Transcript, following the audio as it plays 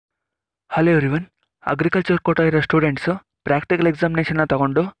Hello everyone. Agriculture Kota ಇರೋ students practical ಎಕ್ಸಾಮಿನೇಷನ್ನ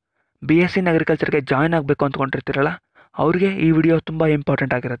ತಗೊಂಡು BSc ಇನ್ ಅಗ್ರಿಕಲ್ಚರ್ಗೆ join ಆಗಬೇಕು ಅಂದ್ಕೊಂಡಿರ್ತೀರಲ್ಲ, ಅವ್ರಿಗೆ ಈ ವಿಡಿಯೋ ತುಂಬ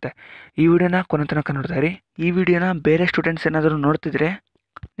ಇಂಪಾರ್ಟೆಂಟ್ ಆಗಿರುತ್ತೆ. ಈ ವಿಡಿಯೋನ ಕೊನೆ ತನಕ ನೋಡ್ತಾ ಇರಿ. ಈ ವಿಡಿಯೋನ ಬೇರೆ ಸ್ಟೂಡೆಂಟ್ಸ್ ಏನಾದರೂ ನೋಡ್ತಿದ್ರೆ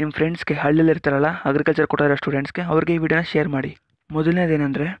ನಿಮ್ಮ ಫ್ರೆಂಡ್ಸ್ಗೆ, ಹಳ್ಳಿಯಲ್ಲಿ ಇರ್ತಾರಲ್ಲ ಅಗ್ರಿಕಲ್ಚರ್ ಕೋಟಾ ಇರೋ ಸ್ಟೂಡೆಂಟ್ಸ್ಗೆ, ಅವ್ರಿಗೆ ಈ ವಿಡಿಯೋನ ಶೇರ್ ಮಾಡಿ.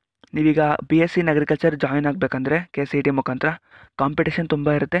 ಮೊದಲನೇದೇನೆಂದರೆ, ನೀವೀಗ BSc ಇನ್ ಅಗ್ರಿಕಲ್ಚರ್ ಜಾಯ್ನ್ ಆಗಬೇಕಂದ್ರೆ KCET ಮುಖಾಂತರ ಕಾಂಪಿಟೇಷನ್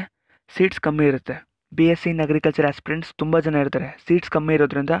ತುಂಬ ಇರುತ್ತೆ, ಸೀಟ್ಸ್ ಕಮ್ಮಿ ಇರುತ್ತೆ. BSc ಇನ್ ಅಗ್ರಿಕಲ್ಚರ್ ಆಸ್ಪಿರೆಂಟ್ಸ್ ತುಂಬ ಜನ ಇರ್ತಾರೆ. ಸೀಟ್ಸ್ ಕಮ್ಮಿ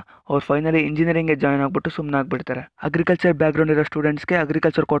ಇರೋದ್ರಿಂದ ಅವ್ರು ಫೈನಲಿ ಇಂಜಿನಿಯರಿಂಗ್ಗೆ ಜಾಯ್ನ್ ಆಗಿಬಿಟ್ಟು ಸುಮ್ಮನೆ ಆಗಿಬಿಡ್ತಾರೆ. ಅಗ್ರಿಕಲ್ಚರ್ ಬ್ಯಾಕ್ಗ್ರೌಂಡ್ ಇರೋ ಸ್ಟೂಡೆಂಟ್ಸ್ಗೆ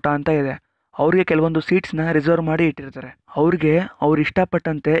ಅಗ್ರಿಕಲ್ಚರ್ ಕೋಟಾ ಅಂತ ಇದೆ. ಅವ್ರಿಗೆ ಕೆಲವೊಂದು ಸೀಟ್ಸ್ನ ರಿಸರ್ವ್ ಮಾಡಿ ಇಟ್ಟಿರ್ತಾರೆ. ಅವ್ರಿಗೆ ಅವ್ರು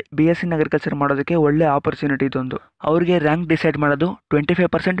ಇಷ್ಟಪಟ್ಟಂತೆ BSc ಇನ್ ಅಗ್ರಿಕಲ್ಚರ್ ಮಾಡೋದಕ್ಕೆ ಒಳ್ಳೆ ಆಪರ್ಚುನಿಟಿ ಇದೊಂದು. ಅವ್ರಿಗೆ ರ್ಯಾಂಕ್ ಡಿಸೈಡ್ ಮಾಡೋದು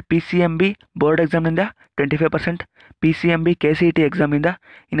 25% PCMB ಬೋರ್ಡ್ ಎಕ್ಸಾಮ್ನಿಂದ, 25% PCMB KCET ಎಕ್ಸಾಮಿಂದ,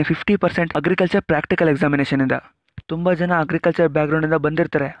 ಇನ್ನು 50% ಅಗ್ರಿಕಲ್ಚರ್ ಪ್ರಾಕ್ಟಿಕಲ್ ಎಕ್ಸಾಮಿನೇಷನಿಂದ. ತುಂಬ ಜನ ಅಗ್ರಿಕಲ್ಚರ್ ಬ್ಯಾಕ್ಗ್ರೌಂಡಿಂದ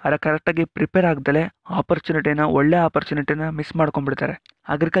ಬಂದಿರ್ತಾರೆ, ಆದರೆ ಕರೆಕ್ಟಾಗಿ ಪ್ರಿಪೇರ್ ಆಗ್ದಲೇ ಒಳ್ಳೆ ಆಪರ್ಚುನಿಟಿನ ಮಿಸ್ ಮಾಡ್ಕೊಂಡ್ಬಿಡ್ತಾರೆ.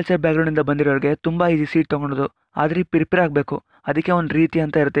 ಅಗ್ರಿಕಲ್ಚರ್ ಬ್ಯಾಕ್ಗ್ರೌಂಡಿಂದ ಬಂದಿರೋರಿಗೆ ತುಂಬ ಈಸಿ ಸೀಟ್ ತೊಗೊಳೋದು, ಆದರೆ ಪ್ರಿಪೇರ್ ಆಗಬೇಕು. ಅದಕ್ಕೆ ಒಂದು ರೀತಿ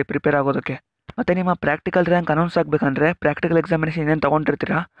ಅಂತ ಇರುತ್ತೆ ಪ್ರಿಪೇರ್ ಆಗೋದಕ್ಕೆ. ಮತ್ತು ನಿಮ್ಮ ಪ್ರಾಕ್ಟಿಕಲ್ ರ್ಯಾಂಕ್ ಅನೌನ್ಸ್ ಆಗಬೇಕಂದ್ರೆ ಪ್ರಾಕ್ಟಿಕಲ್ ಎಕ್ಸಾಮಿನೇಷನ್ ಏನೇನು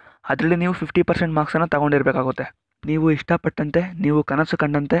ತೊಗೊಂಡಿರ್ತೀರಾ ಅದರಲ್ಲಿ ನೀವು 50% ಮಾರ್ಕ್ಸನ್ನು ತೊಗೊಂಡಿರಬೇಕಾಗುತ್ತೆ. ನೀವು ಇಷ್ಟಪಟ್ಟಂತೆ, ನೀವು ಕನಸು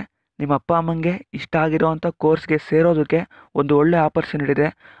ಕಂಡಂತೆ, ನಿಮ್ಮ ಅಪ್ಪ ಅಮ್ಮಂಗೆ ಇಷ್ಟ ಆಗಿರೋವಂಥ ಕೋರ್ಸ್ಗೆ ಸೇರೋದಕ್ಕೆ ಒಂದು ಒಳ್ಳೆ ಆಪರ್ಚುನಿಟಿ ಇದೆ.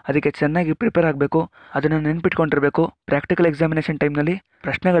 ಅದಕ್ಕೆ ಚೆನ್ನಾಗಿ ಪ್ರಿಪೇರ್ ಆಗಬೇಕು, ಅದನ್ನು ನೆನ್ಪಿಟ್ಕೊಂಡಿರಬೇಕು. ಪ್ರಾಕ್ಟಿಕಲ್ ಎಕ್ಸಾಮಿನೇಷನ್ ಟೈಮ್ನಲ್ಲಿ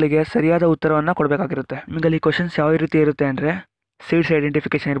ಪ್ರಶ್ನೆಗಳಿಗೆ ಸರಿಯಾದ ಉತ್ತರವನ್ನು ಕೊಡಬೇಕಾಗಿರುತ್ತೆ. ನಿಮಗಲ್ಲಿ ಕ್ವಶನ್ಸ್ ಯಾವ ರೀತಿ ಇರುತ್ತೆ ಅಂದರೆ, ಸೀಡ್ಸ್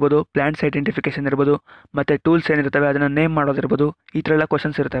ಐಡೆಂಟಿಫಿಕೇಷನ್ ಇರ್ಬೋದು, ಪ್ಲಾಂಟ್ಸ್ ಐಡೆಂಟಿಫಿಕೇಷನ್ ಇರ್ಬೋದು, ಮತ್ತು ಟೂಲ್ಸ್ ಏನಿರ್ತವೆ ಅದನ್ನು ನೇಮ್ ಮಾಡೋದಿರ್ಬೋದು. ಈ ಥರ ಎಲ್ಲ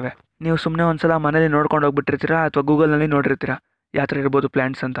ಕ್ವಶನ್ಸ್ ಇರ್ತವೆ. ನೀವು ಸುಮ್ಮನೆ ಒಂದ್ಸಲ ಮನೇಲಿ ನೋಡ್ಕೊಂಡು ಹೋಗ್ಬಿಟ್ಟಿರ್ತೀರಾ ಅಥವಾ ಗೂಗಲ್ನಲ್ಲಿ ನೋಡಿರ್ತೀರಾ ಯಾವ ಥರ ಇರ್ಬೋದು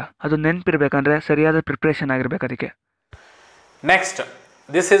ಪ್ಲಾಂಟ್ಸ್ ಅಂತ. ಅದು ನೆನಪಿರ್ಬೇಕಂದ್ರೆ ಸರಿಯಾದ ಪ್ರಿಪ್ರೇಷನ್ ಆಗಿರ್ಬೇಕು ಅದಕ್ಕೆ. ನೆಕ್ಸ್ಟ್,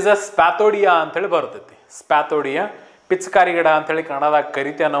 ದಿಸ್ ಈಸ್ ಅ ಸ್ಪ್ಯಾಥೋಡಿಯಾ ಅಂತೇಳಿ ಬರ್ತೈತಿ. ಸ್ಪ್ಯಾಥೋಡಿಯಾ ಪಿಚ್ಕಾರಿ ಗಿಡ ಅಂತೇಳಿ ಕನ್ನಡದಾಗ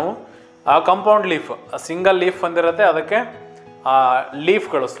ಕರಿತೇವೆ ನಾವು. ಕಂಪೌಂಡ್ ಲೀಫ್, ಸಿಂಗಲ್ ಲೀಫ್ ಒಂದಿರುತ್ತೆ, ಅದಕ್ಕೆ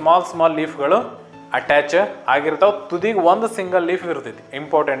ಲೀಫ್ಗಳು, ಸ್ಮಾಲ್ ಲೀಫ್ಗಳು ಅಟ್ಯಾಚ್ ಆಗಿರ್ತಾವೆ. ತುದಿಗೆ ಒಂದು ಸಿಂಗಲ್ ಲೀಫ್ ಇರ್ತೈತಿ.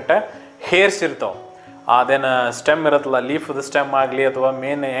 ಇಂಪಾರ್ಟೆಂಟ್ ಹೇರ್ಸ್ ಇರ್ತಾವೆ. ಅದೇನು ಸ್ಟೆಮ್ ಇರುತ್ತಲ್ಲ, ಲೀಫ್ದು ಸ್ಟೆಮ್ ಆಗಲಿ ಅಥವಾ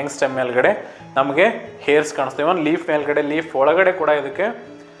ಮೇನ್ ಯಂಗ್ ಸ್ಟೆಮ್ ಮೇಲ್ಗಡೆ ನಮಗೆ ಹೇರ್ಸ್ ಕಾಣಿಸ್ತವೆ. ಒಂದು ಲೀಫ್ ಮೇಲ್ಗಡೆ, ಲೀಫ್ ಒಳಗಡೆ ಕೂಡ ಇದಕ್ಕೆ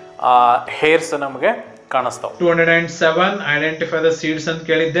ಹೇರ್ಸ್ ನಮಗೆ ಕಾಣಿಸ್ತಾವೆ. 207 ಐಡೆಂಟಿಫೈ ದ ಸೀಡ್ಸ್ ಅಂತ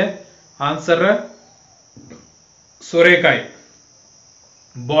ಕೇಳಿದ್ದೆ. ಆನ್ಸರ್ ಸೋರೆಕಾಯಿ,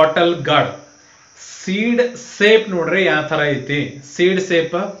 ಬಾಟಲ್ ಗಾರ್ಡ್. ಸೀಡ್ ಸೇಪ್ ನೋಡ್ರಿ ಯಾವ ತರ ಐತಿ. ಸೀಡ್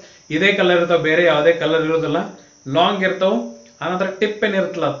ಸೇಪ್ ಇದೇ ಕಲರ್ ಇರ್ತಾವ, ಬೇರೆ ಯಾವುದೇ ಕಲರ್ ಇರೋದಿಲ್ಲ. ಲಾಂಗ್ ಇರ್ತಾವ. ಆನಂತರ ಟಿಪ್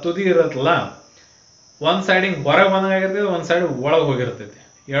ಏನಿರುತ್ತಲ್ಲ, ತುದಿ ಇರುತ್ತಲ್ಲ, ಒಂದ್ ಸೈಡ್ ಹಿಂಗ್ ಹೊರಗೆ ಬಂದಂಗಾಗಿರ್ತೈತಿ, ಒಂದ್ ಸೈಡ್ ಒಳಗೆ ಹೋಗಿರ್ತೈತಿ.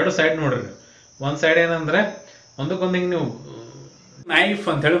 ಎರಡು ಸೈಡ್ ನೋಡ್ರಿ. ಒಂದ್ ಸೈಡ್ ಏನಂದ್ರೆ ಒಂದಕ್ಕೊಂದು ಹಿಂಗ್ ನೀವು ನೈಫ್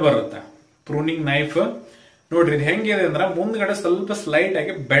ಅಂತ ಹೇಳಿ ಬರುತ್ತೆ, ಪ್ರೂನಿಂಗ್ ನೈಫ್. ನೋಡ್ರಿ ಇದು ಹೆಂಗಿದೆ ಅಂದ್ರೆ ಮುಂದ್ಗಡೆ ಸ್ವಲ್ಪ ಸ್ಲೈಟ್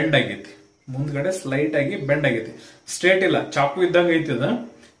ಆಗಿ ಬೆಂಡ್ ಆಗೈತಿ. ಮುಂದ್ಗಡೆ ಸ್ಲೈಟ್ ಆಗಿ ಬೆಂಡ್ ಆಗೈತಿ, ಸ್ಟ್ರೇಟ್ ಇಲ್ಲ. ಚಾಕು ಇದ್ದಂಗ ಐತಿ, ಅದು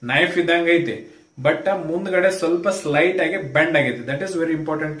ನೈಫ್ ಇದ್ದಂಗ ಐತಿ, ಬಟ್ ಮುಂದ್ಗಡೆ ಸ್ವಲ್ಪ ಸ್ಲೈಟ್ ಆಗಿ ಬೆಂಡ್ ಆಗೈತಿ. That is very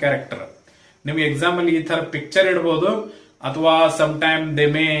important character. ನಿಮ್ಗೆ ಎಕ್ಸಾಮ್ ಅಲ್ಲಿ ಈ ತರ ಪಿಕ್ಚರ್ ಇಡಬಹುದು, ಅಥವಾ some time they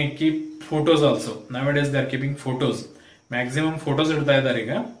may keep photos also. Now it is they are keeping photos. Maximum photos ಇಡ್ತಾ ಇದ್ದಾರೆ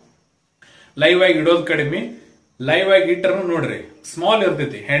ಈಗ. ಲೈವ್ ಆಗಿ ಇಡೋದು ಕಡಿಮೆ. ಲೈವ್ ಆಗಿ ಇಟ್ಟರು ನೋಡ್ರಿ ಸ್ಮಾಲ್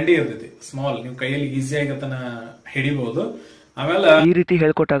ಇರ್ತೈತಿ, ಹ್ಯಾಂಡಿ ಇರ್ತೈತಿ, ಸ್ಮಾಲ್. ನೀವು ಕೈಯಲ್ಲಿ ಈಸಿಯಾಗಿ ಅದನ್ನ ಹಿಡಿಬಹುದು. ಆಮೇಲೆ ಈ ರೀತಿ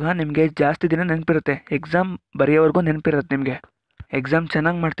ಹೇಳ್ಕೊಟ್ಟಾಗ ನಿಮಗೆ ಜಾಸ್ತಿ ದಿನ ನೆನಪಿರುತ್ತೆ, ಎಕ್ಸಾಮ್ ಬರೆಯೋವರೆಗೂ ನೆನಪಿರುತ್ತೆ ನಿಮಗೆ. ಎಕ್ಸಾಮ್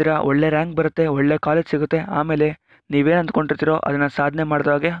ಚೆನ್ನಾಗಿ ಮಾಡ್ತೀರಾ, ಒಳ್ಳೆ ರ್ಯಾಂಕ್ ಬರುತ್ತೆ, ಒಳ್ಳೆ ಕಾಲೇಜ್ ಸಿಗುತ್ತೆ. ಆಮೇಲೆ ನೀವೇನು ಅಂದ್ಕೊಂಡಿರ್ತೀರೋ ಅದನ್ನು ಸಾಧನೆ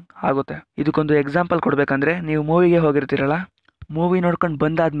ಮಾಡಿದಾಗೆ ಆಗುತ್ತೆ. ಇದಕ್ಕೊಂದು ಎಕ್ಸಾಂಪಲ್ ಕೊಡಬೇಕಂದ್ರೆ, ನೀವು ಮೂವಿಗೆ ಹೋಗಿರ್ತೀರಲ್ಲ, ಮೂವಿ ನೋಡ್ಕೊಂಡು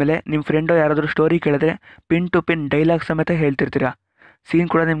ಬಂದಾದ್ಮೇಲೆ ನಿಮ್ಮ ಫ್ರೆಂಡೋ ಯಾರಾದರೂ ಸ್ಟೋರಿ ಕೇಳಿದ್ರೆ ಪಿನ್ ಟು ಪಿನ್ ಡೈಲಾಗ್ ಸಮೇತ ಹೇಳ್ತಿರ್ತೀರಾ. ಸೀನ್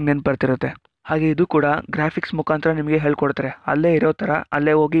ಕೂಡ ನಿಮ್ಗೆ ನೆನಪು ಬರ್ತಿರುತ್ತೆ. ಹಾಗೆ ಇದು ಕೂಡ ಗ್ರಾಫಿಕ್ಸ್ ಮುಖಾಂತರ ನಿಮಗೆ ಹೇಳ್ಕೊಡ್ತಾರೆ. ಅಲ್ಲೇ ಇರೋ ಥರ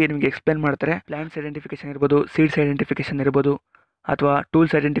ಅಲ್ಲೇ ಹೋಗಿ ನಿಮಗೆ ಎಕ್ಸ್ಪ್ಲೇನ್ ಮಾಡ್ತಾರೆ. ಪ್ಲಾಂಟ್ಸ್ ಐಡೆಂಟಿಫಿಕೇಶನ್ ಇರ್ಬೋದು, ಸೀಡ್ಸ್ ಐಡೆಂಟಿಫಿಕೇಶನ್ ಇರ್ಬೋದು, ಅಥವಾ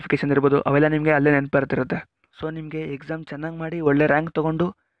ಟೂಲ್ಸ್ ಐಡೆಂಟಿಫಿಕೇಶನ್ ಇರ್ಬೋದು, ಅವೆಲ್ಲ ನಿಮಗೆ ಅಲ್ಲೇ ನೆನಪು ಬರ್ತಿರುತ್ತೆ. ಸೊ ನಿಮಗೆ ಎಕ್ಸಾಮ್ ಚೆನ್ನಾಗಿ ಮಾಡಿ ಒಳ್ಳೆ ರ್ಯಾಂಕ್ ತೊಗೊಂಡು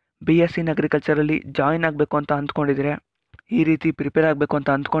BSc ಇನ್ ಅಗ್ರಿಕಲ್ಚರಲ್ಲಿ ಜಾಯಿನ್ ಆಗಬೇಕು ಅಂತ ಅಂದ್ಕೊಂಡಿದ್ರೆ, ಈ ರೀತಿ ಪ್ರಿಪೇರ್ ಆಗಬೇಕು ಅಂತ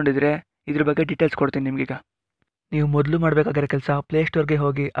ಅಂದ್ಕೊಂಡಿದ್ರೆ, ಇದ್ರ ಬಗ್ಗೆ ಡೀಟೇಲ್ಸ್ ಕೊಡ್ತೀನಿ ನಿಮಗೀಗ. ನೀವು ಮೊದಲು ಮಾಡಬೇಕಾಗಿರೋ ಕೆಲಸ, ಪ್ಲೇಸ್ಟೋರ್ಗೆ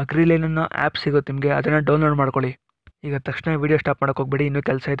ಹೋಗಿ ಅಗ್ರಿಲೈನ್ ಅನ್ನೋ ಆ್ಯಪ್ ಸಿಗುತ್ತೆ ನಿಮಗೆ, ಅದನ್ನು ಡೌನ್ಲೋಡ್ ಮಾಡ್ಕೊಳ್ಳಿ. ಈಗ ತಕ್ಷಣ ವಿಡಿಯೋ ಸ್ಟಾಪ್ ಮಾಡೋಕೆ ಹೋಗ್ಬೇಡಿ, ಇನ್ನೂ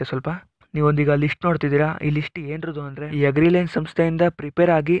ಕೆಲಸ ಇದೆ ಸ್ವಲ್ಪ. ನೀವೊಂದೀಗ ಲಿಸ್ಟ್ ನೋಡ್ತಿದ್ದೀರಾ. ಈ ಲಿಸ್ಟ್ ಏನಿರೋದು ಅಂದರೆ, ಈ ಅಗ್ರಿಲೈನ್ ಸಂಸ್ಥೆಯಿಂದ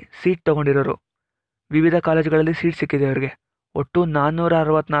ಪ್ರಿಪೇರ್ ಆಗಿ ಸೀಟ್ ತೊಗೊಂಡಿರೋರು, ವಿವಿಧ ಕಾಲೇಜುಗಳಲ್ಲಿ ಸೀಟ್ ಸಿಕ್ಕಿದೆ ಅವ್ರಿಗೆ. ಒಟ್ಟು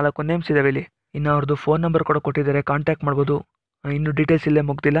 464 ನೇಮ್ಸ್ ಇದಾವೆ ಇಲ್ಲಿ. ಇನ್ನು ಅವ್ರದ್ದು ಫೋನ್ ನಂಬರ್ ಕೂಡ ಕೊಟ್ಟಿದ್ದಾರೆ, ಕಾಂಟ್ಯಾಕ್ಟ್ ಮಾಡ್ಬೋದು. ಇನ್ನು ಡೀಟೇಲ್ಸ್ ಇಲ್ಲೇ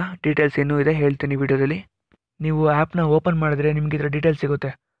ಮುಗ್ದಿಲ್ಲ, ಡೀಟೇಲ್ಸ್ ಇನ್ನೂ ಇದೆ, ಹೇಳ್ತೀನಿ ವಿಡಿಯೋದಲ್ಲಿ. ನೀವು ಆ್ಯಪ್ನ ಓಪನ್ ಮಾಡಿದ್ರೆ ನಿಮಗೆ ಇದರ ಡೀಟೇಲ್ಸ್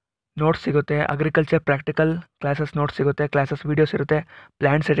ಸಿಗುತ್ತೆ, ನೋಟ್ಸ್ ಸಿಗುತ್ತೆ, ಅಗ್ರಿಕಲ್ಚರ್ ಪ್ರಾಕ್ಟಿಕಲ್ ಕ್ಲಾಸಸ್ ನೋಟ್ಸ್ ಸಿಗುತ್ತೆ, ಕ್ಲಾಸಸ್ ವೀಡಿಯೋಸ್ ಇರುತ್ತೆ.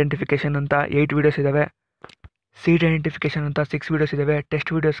 ಪ್ಲಾಂಟ್ಸ್ ಐಡೆಂಟಿಫಿಕೇಷನ್ ಅಂತ 8 ವೀಡಿಯೋಸ್ ಇದ್ದಾವೆ, ಸೀಡ್ ಐಡೆಂಟಿಫಿಕೇಷನ್ ಅಂತ 6 ವೀಡಿಯೋಸ್ ಇದ್ದಾವೆ,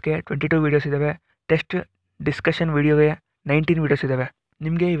 ಟೆಸ್ಟ್ ವೀಡಿಯೋಸ್ಗೆ 22 ವೀಡಿಯೋಸ್ ಇದ್ದಾವೆ, ಟೆಸ್ಟ್ ಡಿಸ್ಕಷನ್ ವೀಡಿಯೋಗೆ 19 ವೀಡಿಯೋಸ್ ಇದ್ದಾವೆ.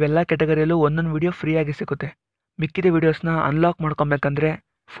 ನಿಮಗೆ ಇವೆಲ್ಲ ಕ್ಯಾಟಗರಿಯಲ್ಲೂ ಒಂದೊಂದು ವೀಡಿಯೋ ಫ್ರೀಯಾಗಿ ಸಿಗುತ್ತೆ. ಮಿಕ್ಕಿದ ವೀಡಿಯೋಸ್ನ ಅನ್ಲಾಕ್ ಮಾಡ್ಕೊಬೇಕಂದ್ರೆ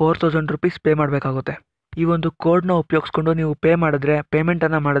 4000 ರೂಪೀಸ್ ಪೇ ಮಾಡಬೇಕಾಗುತ್ತೆ. ಈ ಒಂದು ಕೋಡ್ನ ಉಪಯೋಗಿಸ್ಕೊಂಡು ನೀವು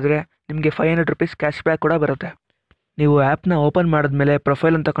ಪೇಮೆಂಟನ್ನು ಮಾಡಿದ್ರೆ ನಿಮಗೆ 500 ರೂಪೀಸ್ ಕ್ಯಾಶ್ ಬ್ಯಾಕ್ ಕೂಡ ಬರುತ್ತೆ. ನೀವು ಆ್ಯಪ್ನ ಓಪನ್ ಮಾಡಿದ್ಮೇಲೆ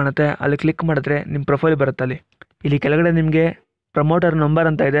ಪ್ರೊಫೈಲ್ ಅಂತ ಕಾಣುತ್ತೆ, ಅಲ್ಲಿ ಕ್ಲಿಕ್ ಮಾಡಿದ್ರೆ ನಿಮ್ಮ ಪ್ರೊಫೈಲ್ ಬರುತ್ತೆ. ಇಲ್ಲಿ ಕೆಳಗಡೆ ನಿಮಗೆ ಪ್ರಮೋಟರ್ ನಂಬರ್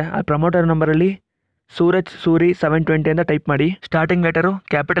ಅಂತ ಇದೆ. ಆ ಪ್ರಮೋಟರ್ ನಂಬರಲ್ಲಿ ಸೂರಿ 720 ಅಂತ ಟೈಪ್ ಮಾಡಿ. ಸ್ಟಾರ್ಟಿಂಗ್ ಲೆಟರು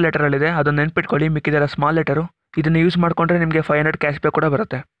ಕ್ಯಾಪಿಟಲ್ ಲೆಟರಲ್ಲಿದೆ, ಅದನ್ನು ನೆನ್ಪಿಟ್ಕೊಳ್ಳಿ. ಮಿಕ್ಕಿದೆಲ್ಲ ಸ್ಮಾಲ್ ಲೆಟರು. ಇದನ್ನು ಯೂಸ್ ಮಾಡಿಕೊಂಡ್ರೆ ನಿಮಗೆ 500 ಕ್ಯಾಶ್ಬ್ಯಾಕ್ ಕೂಡ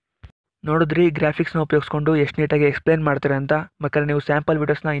ಬರುತ್ತೆ. ನೋಡಿದ್ರಿ, ಗ್ರಾಫಿಕ್ಸ್ನ ಉಪಯೋಗಿಸ್ಕೊಂಡು ಎಷ್ಟು ನೀಟಾಗಿ ಎಕ್ಸ್ಪ್ಲೈನ್ ಮಾಡ್ತಾರೆ ಅಂತ. ಬೇಕಾದ್ರೆ ನೀವು ಸ್ಯಾಂಪಲ್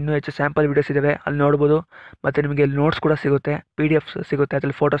ವೀಡಿಯೋಸ್ನ ಇನ್ನೂ ಹೆಚ್ಚು ಸ್ಯಾಂಪಲ್ ವೀಡಿಯೋಸ್ ಇದ್ದಾವೆ, ಅಲ್ಲಿ ನೋಡ್ಬೋದು. ಮತ್ತು ನಿಮಗೆ ನೋಟ್ಸ್ ಕೂಡ ಸಿಗುತ್ತೆ, PDF ಸಿಗುತ್ತೆ,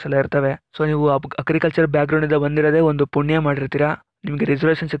 ಅದರಲ್ಲಿ ಫೋಟೋಸ್ ಎಲ್ಲ ಇರ್ತವೆ. ಸೊ ನೀವು ಅಗ್ರಿಕಲ್ಚರ್ ಬ್ಯಾಕ್ಗ್ರೌಂಡಿಂದ ಬಂದಿರೋದೇ ಒಂದು ಪುಣ್ಯ ಮಾಡಿರ್ತೀರಾ. ನಿಮಗೆ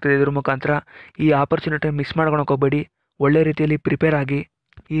ರಿಸರ್ವೇಷನ್ ಸಿಗ್ತದೆ ಇದ್ರ ಮುಖಾಂತರ. ಈ ಆಪರ್ಚುನಿಟಿ ಮಿಸ್ ಮಾಡ್ಕೊಳಕ್ಕೆ ಹೋಗಬೇಡಿ. ಒಳ್ಳೆ ರೀತಿಯಲ್ಲಿ ಪ್ರಿಪೇರ್ ಆಗಿ.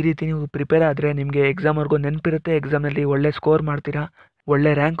 ಈ ರೀತಿ ನೀವು ಪ್ರಿಪೇರ್ ಆದರೆ ನಿಮಗೆ ಎಕ್ಸಾಮ್ವರೆಗೂ ನೆನಪಿರುತ್ತೆ. ಎಕ್ಸಾಮ್ನಲ್ಲಿ ಒಳ್ಳೆ ಸ್ಕೋರ್ ಮಾಡ್ತೀರಾ,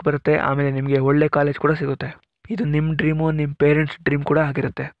 ಒಳ್ಳೆ ರ್ಯಾಂಕ್ ಬರುತ್ತೆ, ಆಮೇಲೆ ನಿಮಗೆ ಒಳ್ಳೆ ಕಾಲೇಜ್ ಕೂಡ ಸಿಗುತ್ತೆ. ಇದು ನಿಮ್ಮ ಡ್ರೀಮು, ನಿಮ್ಮ ಪೇರೆಂಟ್ಸ್ ಡ್ರೀಮ್ ಕೂಡ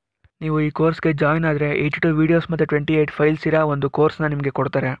ಆಗಿರುತ್ತೆ. ನೀವು ಈ ಕೋರ್ಸ್ಗೆ ಜಾಯ್ನ್ ಆದರೆ 82 ವೀಡಿಯೋಸ್ ಮತ್ತು 28 ಫೈಲ್ಸ್ ಇರೋ ಒಂದು ಕೋರ್ಸ್ನ ನಿಮಗೆ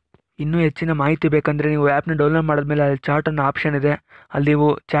ಕೊಡ್ತಾರೆ. ಇನ್ನೂ ಹೆಚ್ಚಿನ ಮಾಹಿತಿ ಬೇಕಂದರೆ ನೀವು ಆ್ಯಪ್ನ ಡೌನ್ಲೋಡ್ ಮಾಡಿದ್ಮೇಲೆ ಅಲ್ಲಿ ಚಾಟ್ ಅನ್ನೋ ಆಪ್ಷನ್ ಇದೆ, ಅಲ್ಲಿ ನೀವು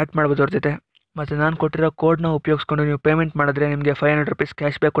ಚಾಟ್ ಮಾಡ್ಬೋದು ಅವ್ರ ಜೊತೆ. ಮತ್ತು ನಾನು ಕೊಟ್ಟಿರೋ ಕೋಡ್ನ ಉಪಯೋಗಿಸ್ಕೊಂಡು ನೀವು ಪೇಮೆಂಟ್ ಮಾಡಿದ್ರೆ ನಿಮಗೆ 500 ರೂಪೀಸ್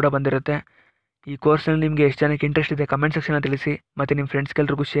ಕ್ಯಾಶ್ಬ್ಯಾಕ್ ಕೂಡ ಬಂದಿರುತ್ತೆ. ಈ ಕೋರ್ಸ್ನಲ್ಲಿ ನಿಮಗೆ ಎಷ್ಟು ಜನಕ್ಕೆ ಇಂಟ್ರೆಸ್ಟ್ ಇದೆ ಕಮೆಂಟ್ ಸೆಕ್ಷನಲ್ಲಿ ತಿಳಿಸಿ. ಮತ್ತು ನಿಮ್ಮ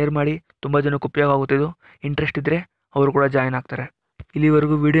ಫ್ರೆಂಡ್ಸ್ಗೆಲ್ರಿಗೂ ಶೇರ್ ಮಾಡಿ. ತುಂಬ ಜನಕ್ಕೆ ಉಪಯೋಗ ಆಗುತ್ತಿದ್ದು. ಇಂಟ್ರೆಸ್ಟ್ ಇದ್ದರೆ ಅವರು ಕೂಡ ಜಾಯ್ನ್ ಆಗ್ತಾರೆ.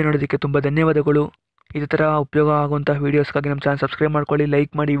 ಇಲ್ಲಿವರೆಗೂ ವಿಡಿಯೋ ನೋಡೋದಕ್ಕೆ ತುಂಬ ಧನ್ಯವಾದಗಳು. ಇದೇ ಥರ ಉಪಯೋಗ ಆಗುವಂಥ ವೀಡಿಯೋಸ್ಗಾಗಿ ನಮ್ಮ ಚಾನಲ್ ಸಬ್ಸ್ಕ್ರೈಬ್ ಮಾಡ್ಕೊಳ್ಳಿ,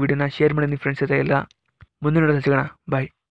 ಲೈಕ್ ಮಾಡಿ, ವಿಡಿಯೋನ ಶೇರ್ ಮಾಡಿ ನಿಮ್ಮ ಫ್ರೆಂಡ್ಸ್ ಜೊತೆ ಎಲ್ಲ. ಮುಂದಿನ ವಿಡಿಯೋದಲ್ಲಿ ಸಿಗೋಣ. ಬಾಯ್.